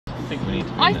think we need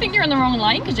to... I think you're in the wrong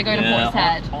lane because you're going to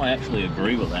Portishead. I actually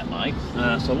agree with that, mate.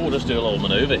 So we'll just do a little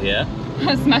manoeuvre here.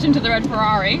 Smash into the red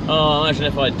Ferrari. Oh, imagine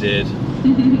if I did.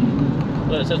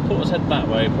 Look, it says Portishead that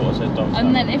way, Portishead docks.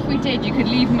 And then if we did, you could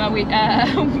leave him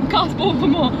cast ball for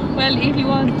more. Well, if you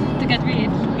want to get rid.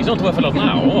 He's not worth a lot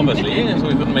now, obviously, so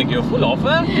we couldn't make you a full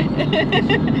offer.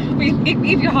 We give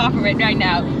you half of it right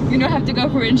now. You don't have to go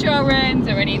for insurance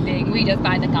or anything. We just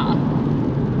buy the car.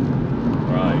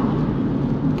 Right.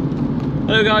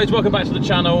 Hello guys, welcome back to the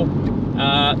channel.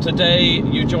 Today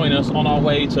you join us on our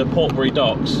way to Portbury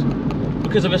Docks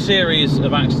because of a series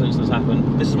of accidents that's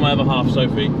happened. This is my other half,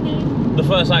 Sophie. The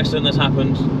first accident that's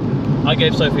happened, I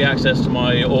gave Sophie access to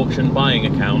my auction buying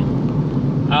account.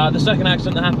 The second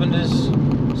accident that happened is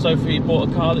Sophie bought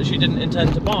a car that she didn't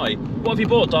intend to buy. What have you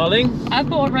bought, darling? I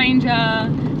bought a Ranger.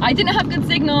 I didn't have good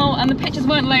signal and the pictures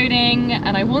weren't loading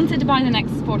and I wanted to buy the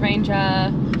next Ford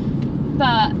Ranger,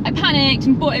 but I panicked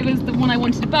and thought it was the one I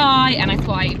wanted to buy and I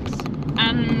swiped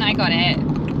and I got it.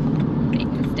 Big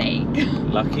mistake.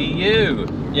 Lucky you.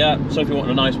 Yeah, Sophie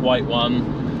wanted a nice white one.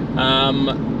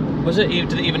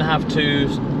 Did it even have two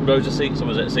rows of seats or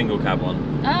was it a single cab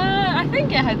one? I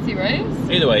think it had 2 rows.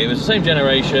 Either way, it was the same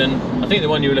generation. I think the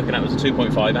one you were looking at was a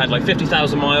 2.5. It had like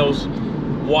 50,000 miles,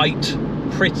 white,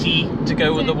 pretty to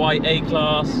go with the white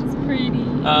A-Class. It's pretty.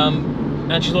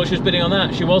 And she thought she was bidding on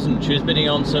that. She wasn't. She was bidding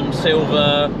on some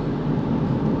silver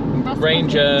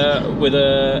Ranger with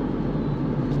a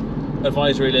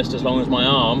advisory list as long as my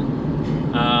arm.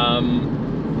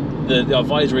 The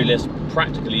advisory list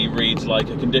practically reads like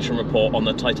a condition report on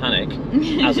the Titanic,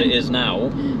 as it is now.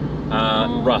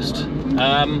 Rust.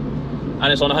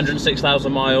 And it's on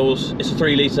 106,000 miles. It's a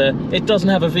 3 litre. It doesn't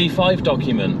have a V5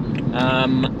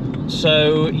 document.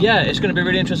 So yeah, it's going to be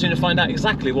really interesting to find out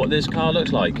exactly what this car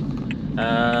looks like.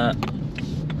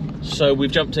 So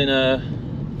we've jumped in a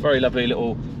very lovely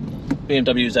little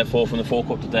BMW Z4 from the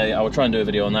forecourt today. I will try and do a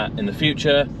video on that in the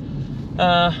future.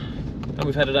 And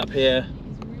we've headed up here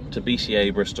to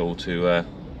BCA Bristol to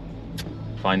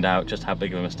find out just how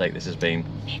big of a mistake this has been.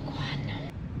 Big one.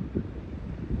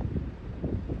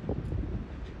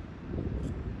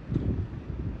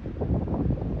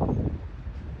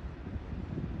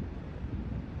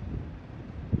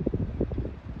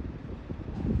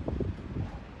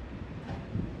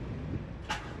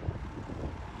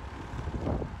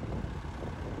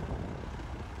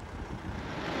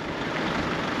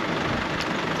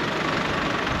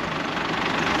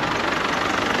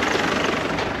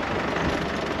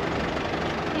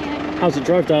 How's it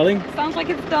drive, darling? Sounds like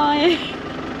it's dying.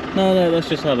 No, that's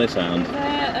just how they sound. Is it?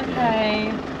 Okay.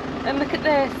 And look at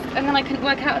this. And then I couldn't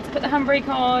work out how to put the handbrake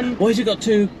on. Why has it got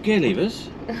 2 gear levers?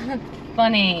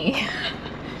 Funny.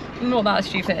 Not that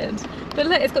stupid. But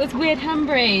look, it's got this weird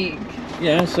handbrake.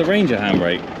 Yeah, it's a Ranger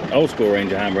handbrake. Old school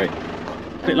Ranger handbrake.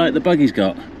 A bit like the buggy's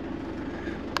got.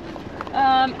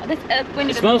 This window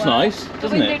it smells doesn't work. nice,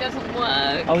 doesn't it? The window doesn't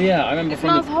work. Oh yeah, I remember it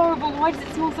smells horrible. Why does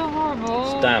it smell so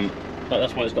horrible? It's damp. But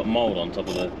that's why it's got mould on top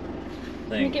of the thing.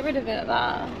 Can we get rid of it like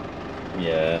that?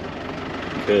 Yeah,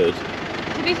 you could.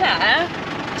 To be fair,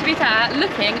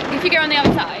 looking, if you go on the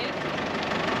other side,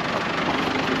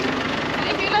 and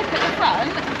if you look at the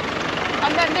front,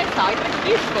 and then this side, it looks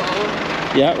beautiful.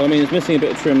 Yeah, well, I mean, it's missing a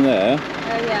bit of trim there. Oh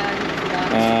yeah, I can see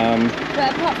that.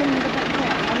 But apart from the bit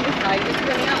on this side, it's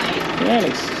really nice. Yeah,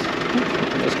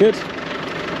 it looks good.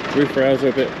 Roof rails are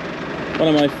a bit... One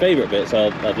of my favourite bits,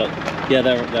 I'd like... Yeah,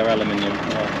 they're aluminium.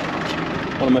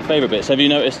 Yeah. One of my favourite bits. Have you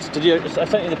noticed? I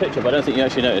sent you the picture, but I don't think you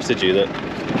actually noticed, did you? That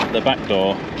the back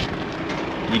door,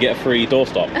 you get a free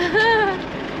doorstop.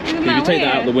 If you take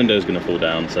that out, the window's going to fall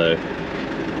down. So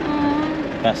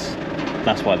that's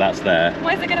why that's there.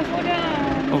 Why is it going to fall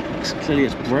down? Oh, clearly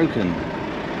it's broken.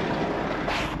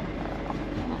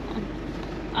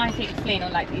 I think Fleen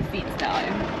will like these seats though.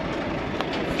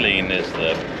 Fleen is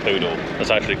the poodle. That's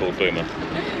actually called Boomer.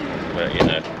 But you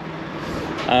know.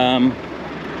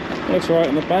 Looks alright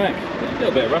on the back. A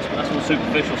little bit of rust, but that's all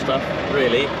superficial stuff,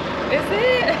 really. Is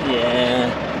it?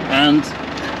 Yeah. And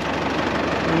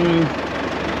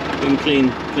we can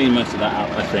clean most of that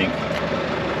out, I think.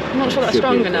 I'm not sure that's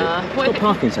strong enough. It's got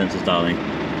parking sensors, darling.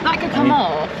 That could come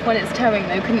off when it's towing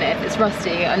though, couldn't it? If it's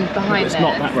rusty and behind It's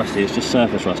not that rusty, it's just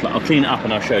surface rust. Like, I'll clean it up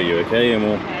and I'll show you, okay? And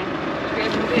we'll...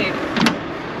 Okay.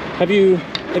 Have you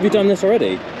done this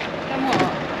already? Done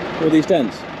what? All these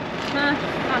dents?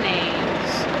 Funny.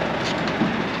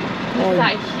 Look at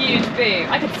that huge boot.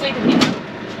 I could sleep in here.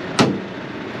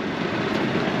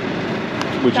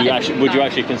 Would you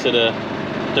actually consider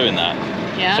doing that?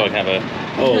 Yeah. So I can have a...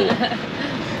 Oh.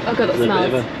 Oh god, that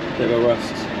smells. Bit of a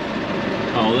rust.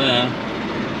 Oh, there.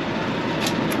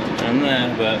 And there,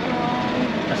 but...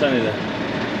 That's only the...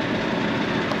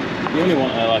 You only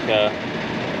want like a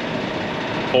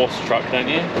horse truck, don't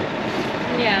you?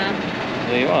 Yeah.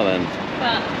 There you are then.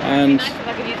 But and it'd be nice if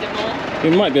I could use it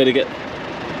more. You might be able to get...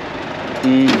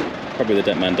 probably the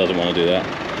deck man doesn't want to do that.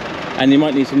 And you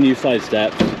might need some new side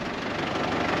steps.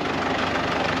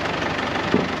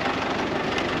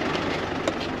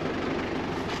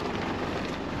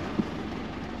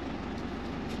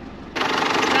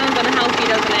 Sounds unhealthy,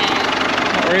 doesn't it?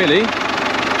 Not really.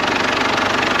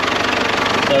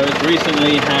 So it's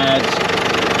recently had,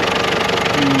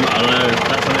 I don't know,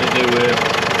 that's something to do with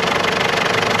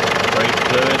brake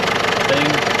fluid thing.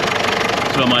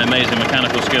 That's where my amazing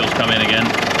mechanical skills come in again.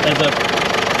 That's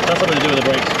something to do with the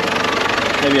brakes.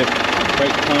 Maybe a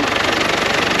brake pump.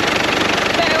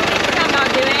 Is that all you talking about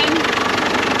doing?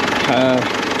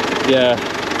 Yeah.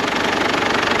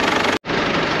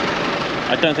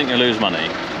 I don't think you'll lose money.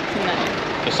 No.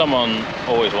 Because someone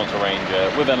always wants a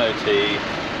Ranger with MOT.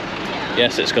 Yeah.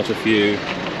 Yes, it's got a few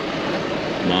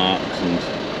marks and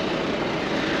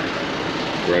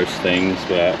gross things,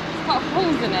 but... It's got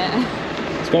holes in it.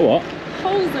 It's got what?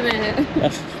 Holes in it.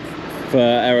 That's for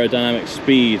aerodynamic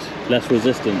speed, less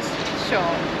resistance. Sure.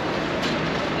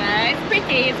 No, it's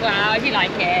pretty as well, if you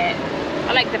like it.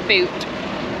 I like the boot.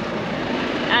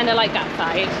 And I like that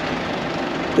side.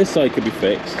 This side could be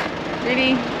fixed.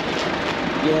 Really?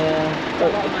 Yeah.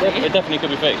 It definitely could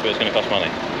be fixed, but it's going to cost money.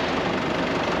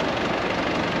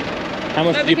 How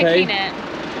much did you pay? Clean it.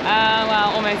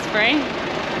 Well, almost free.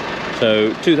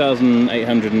 So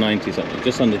 2,890 something,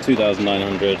 just under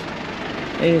 2,900.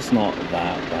 It's not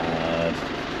that bad.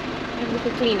 Maybe we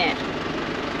could clean it.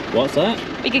 What's that?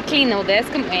 We could clean all this,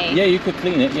 couldn't we? Yeah, you could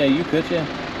clean it. Yeah, you could, yeah.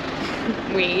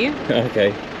 We?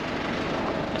 Okay.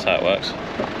 That's how it works.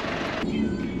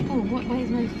 Oh, where's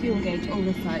my fuel gauge? Oh,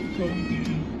 this side, cool.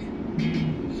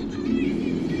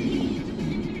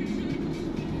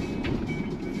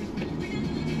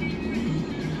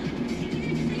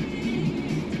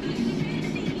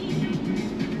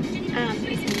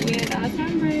 It's a weird ass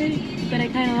handbrake, but I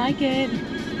kind of like it.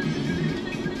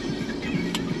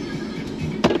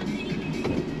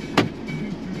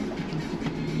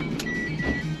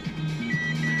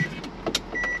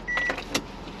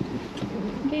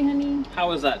 Okay, honey. How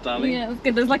was that, darling? Yeah, it's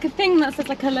good. There's like a thing that says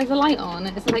like there's a light on.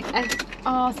 It's like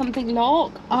FR something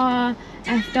lock,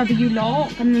 FW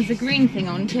lock, and there's a green thing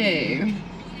on too.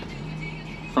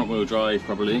 Front wheel drive,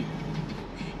 probably.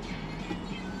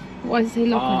 Why does it say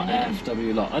lock on it?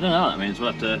 FW lock. I don't know what that means.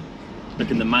 We'll have to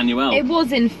look in the manual. It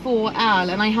was in 4L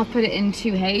and I have put it in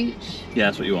 2H. Yeah,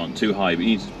 that's what you want. Too high, but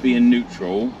you need to be in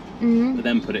neutral, but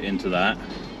then put it into that.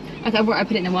 Okay, I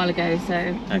put it in a while ago, so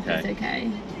okay. It's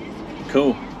okay.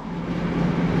 Cool.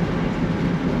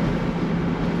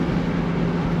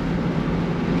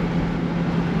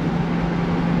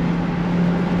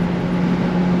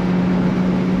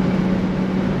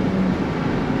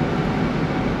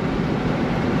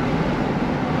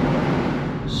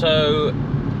 So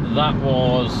that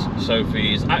was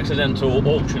Sophie's accidental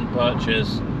auction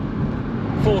purchase,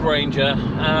 Ford Ranger.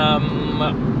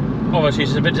 Obviously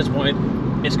she's a bit disappointed.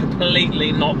 It's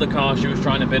completely not the car she was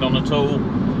trying to bid on at all.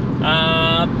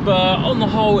 But on the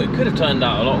whole, it could have turned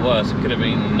out a lot worse. It could have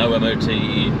been no MOT,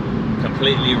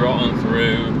 completely rotten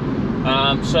through.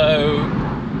 So,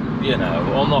 you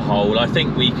know, on the whole, I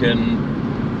think we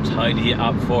can tidy it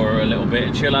up for her a little bit,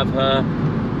 and she'll have her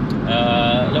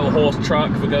little horse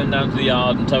truck for going down to the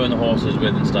yard and towing the horses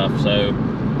with and stuff. So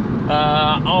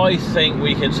I think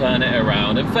we can turn it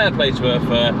around, and fair play to her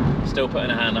for still putting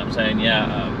her hand up saying,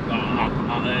 yeah,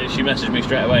 she messaged me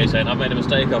straight away saying, I've made a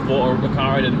mistake, I've bought a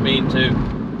car I didn't mean to,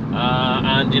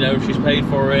 and you know, she's paid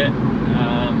for it.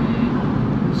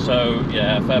 So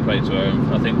yeah, fair play to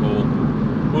her. I think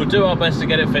we'll do our best to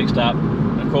get it fixed up.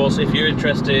 Of course, if you're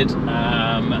interested,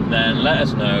 then let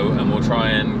us know, and we'll try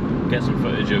and get some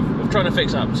footage of trying to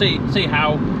fix up, see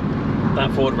how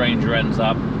that Ford Ranger ends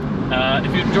up.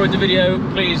 If you enjoyed the video,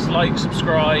 please like,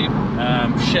 subscribe,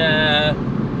 share,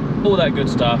 all that good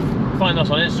stuff. Find us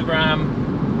on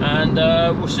Instagram, and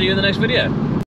we'll see you in the next video.